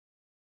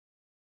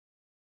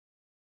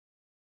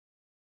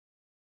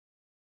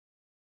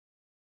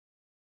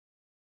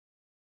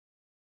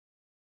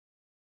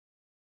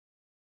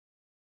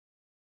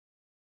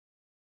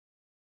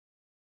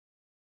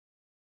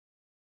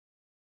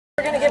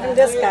We're gonna give him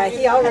this guy.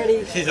 He's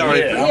already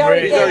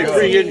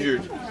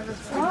pre-injured.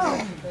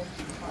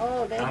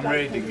 I'm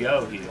ready to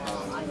go here.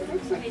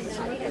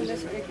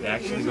 You're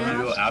actually going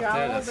to go out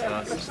there? That's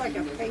awesome.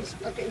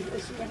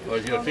 Oh,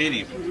 he's going to feed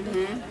him.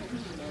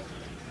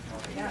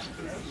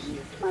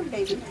 Come on,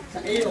 baby.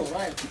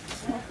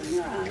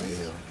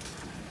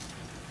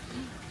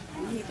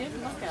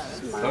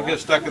 Don't get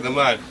stuck in the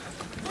mud.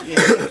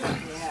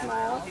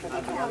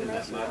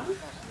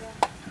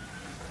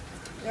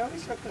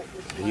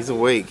 He's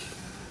awake.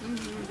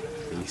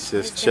 He's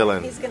just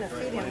chilling. He's gonna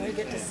feed him. We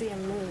get to see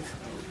him move.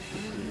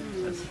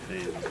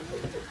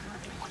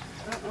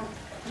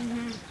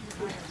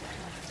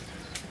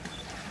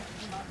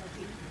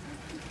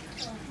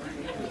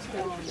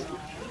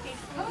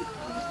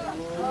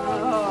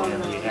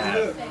 And we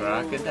have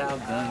Crocodile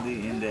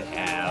Dundee in the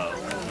house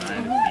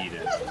trying to feed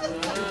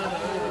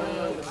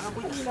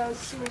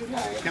us.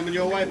 Coming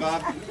your way,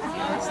 Bob.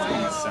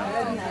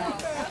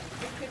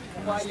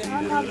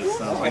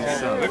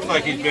 Looks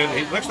like he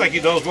looks like he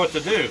knows what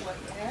to do.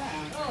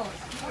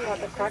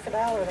 What, the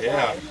crocodile or the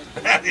yeah.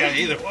 Yeah,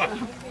 either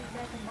one.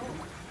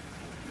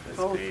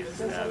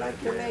 Does I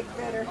like your leg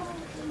better?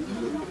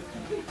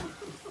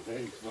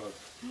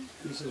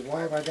 He says,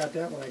 why have I got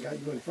that when I got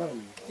you in front of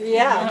me?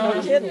 Yeah,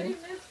 no kidding.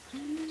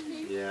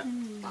 Yeah.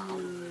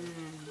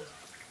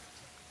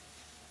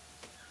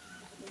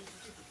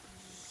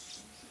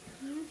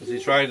 Is he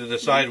trying to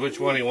decide which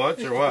one he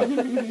wants or what?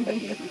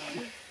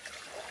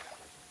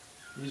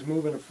 He's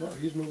moving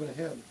he's moving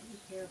ahead.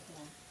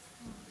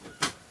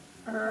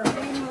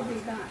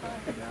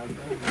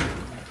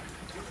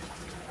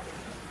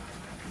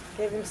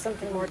 Give him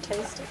something more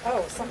tasty.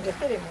 Oh, something to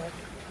hit him with.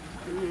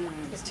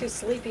 He's too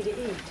sleepy to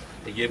eat.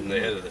 They give him the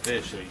head of the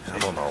fish. So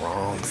I'm on the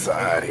wrong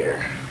side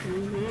here.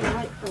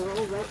 Right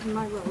in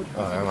my road.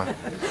 Oh, am I?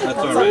 that's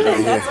all right.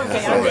 Okay, that's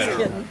okay. I'm just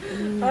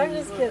kidding. I'm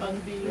just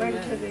kidding.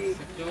 Right to the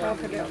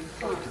crocodile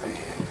farm.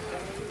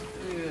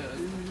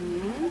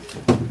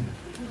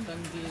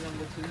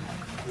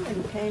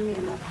 And pay me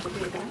enough to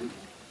do that.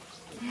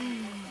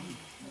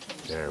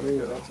 There we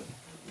go.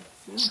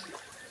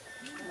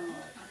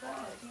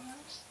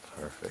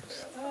 Perfect.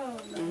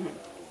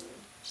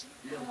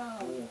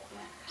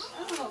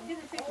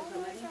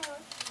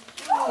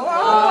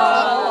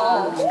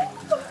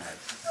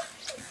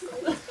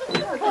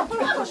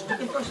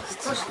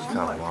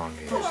 Kind of long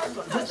here.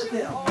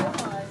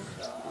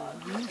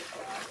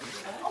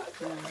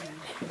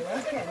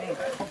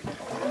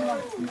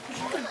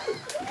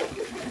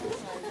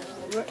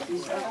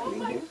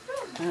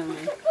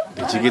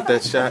 Did you get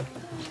that shot?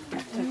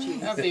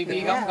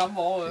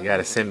 You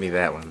gotta send me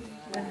that one,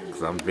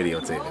 because I'm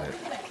videotaping it.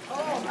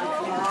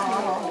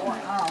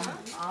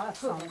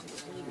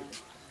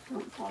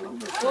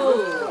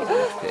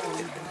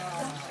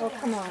 Oh,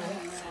 come on.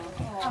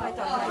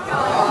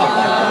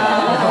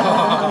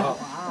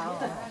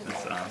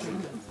 That's awesome.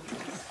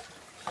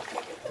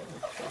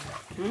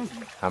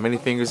 How many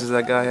fingers does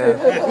that guy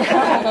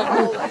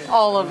have?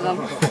 All of them.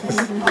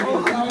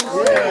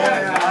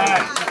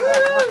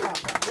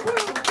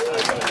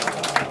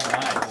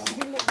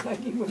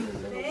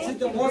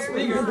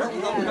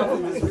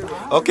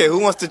 Okay, who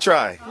wants to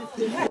try?